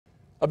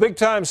A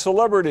big-time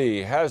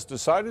celebrity has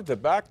decided to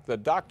back the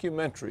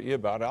documentary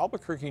about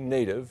Albuquerque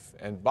native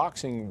and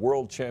boxing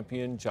world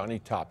champion Johnny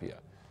Tapia.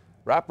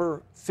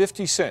 Rapper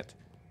 50 Cent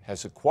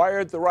has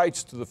acquired the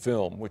rights to the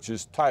film, which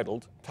is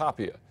titled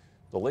Tapia.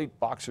 The late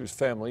boxer's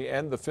family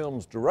and the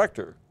film's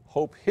director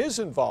hope his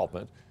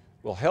involvement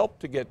will help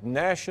to get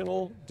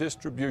national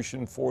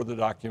distribution for the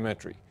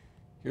documentary.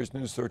 Here's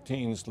News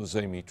 13's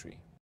Lizzie Mitri.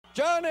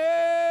 Johnny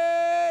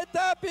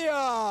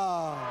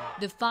Tapia!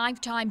 The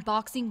five-time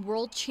boxing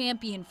world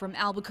champion from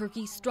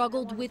Albuquerque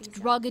struggled with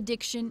drug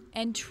addiction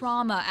and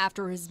trauma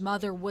after his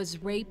mother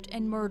was raped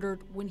and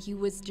murdered when he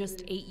was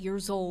just 8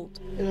 years old.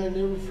 And I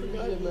never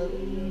forgot it,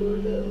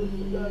 man. Never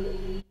forgot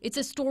it. It's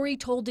a story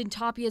told in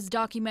Tapia's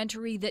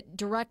documentary that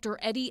director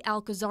Eddie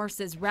Alcazar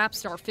says rap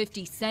star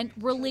 50 Cent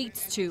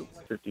relates to.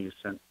 50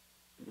 Cent's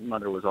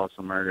mother was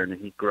also murdered, and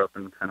he grew up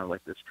in kind of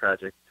like this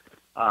tragic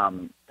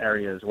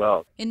area as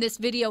well. In this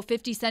video,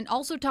 50 Cent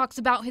also talks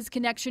about his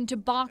connection to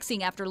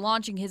boxing after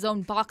launching his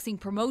own boxing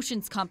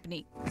promotions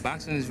company.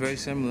 Boxing is very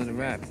similar to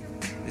rap.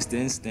 It's the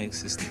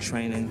instincts, it's the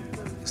training,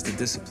 it's the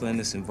discipline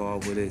that's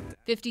involved with it.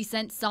 50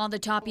 Cent saw the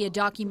Tapia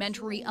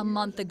documentary a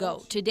month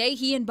ago. Today,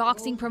 he and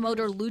boxing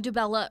promoter Lou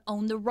DiBella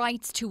own the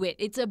rights to it.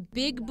 It's a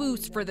big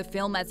boost for the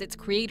film as its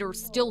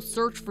creators still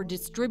search for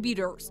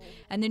distributors.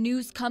 And the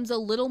news comes a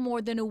little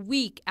more than a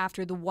week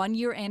after the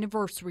one-year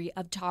anniversary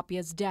of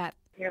Tapia's death.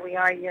 Here we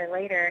are a year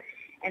later,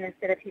 and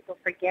instead of people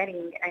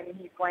forgetting, I mean,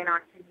 he's going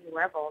on to new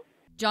levels.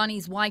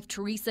 Johnny's wife,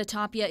 Teresa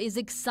Tapia, is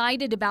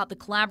excited about the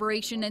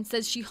collaboration and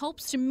says she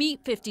hopes to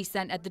meet 50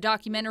 Cent at the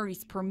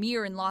documentary's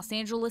premiere in Los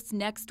Angeles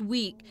next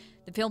week.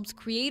 The film's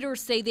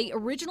creators say they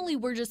originally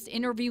were just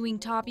interviewing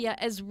Tapia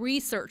as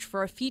research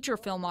for a feature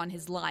film on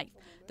his life.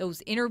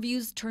 Those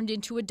interviews turned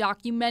into a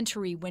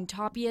documentary when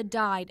Tapia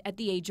died at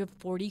the age of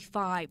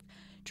 45.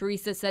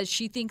 Teresa says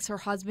she thinks her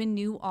husband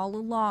knew all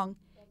along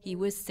he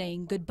was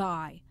saying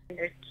goodbye.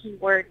 There's key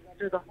words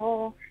through the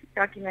whole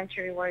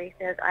documentary where he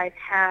says, I've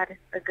had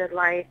a good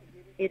life.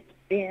 It's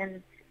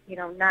been,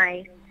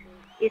 nice.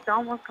 It's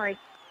almost like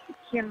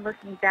him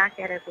looking back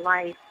at his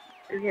life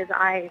through his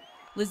eyes.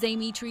 Lizzie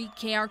Mitri,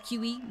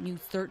 KRQE, News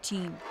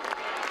 13.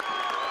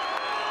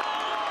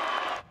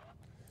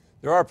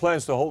 There are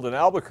plans to hold an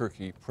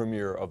Albuquerque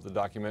premiere of the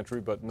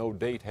documentary, but no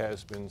date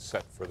has been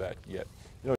set for that yet.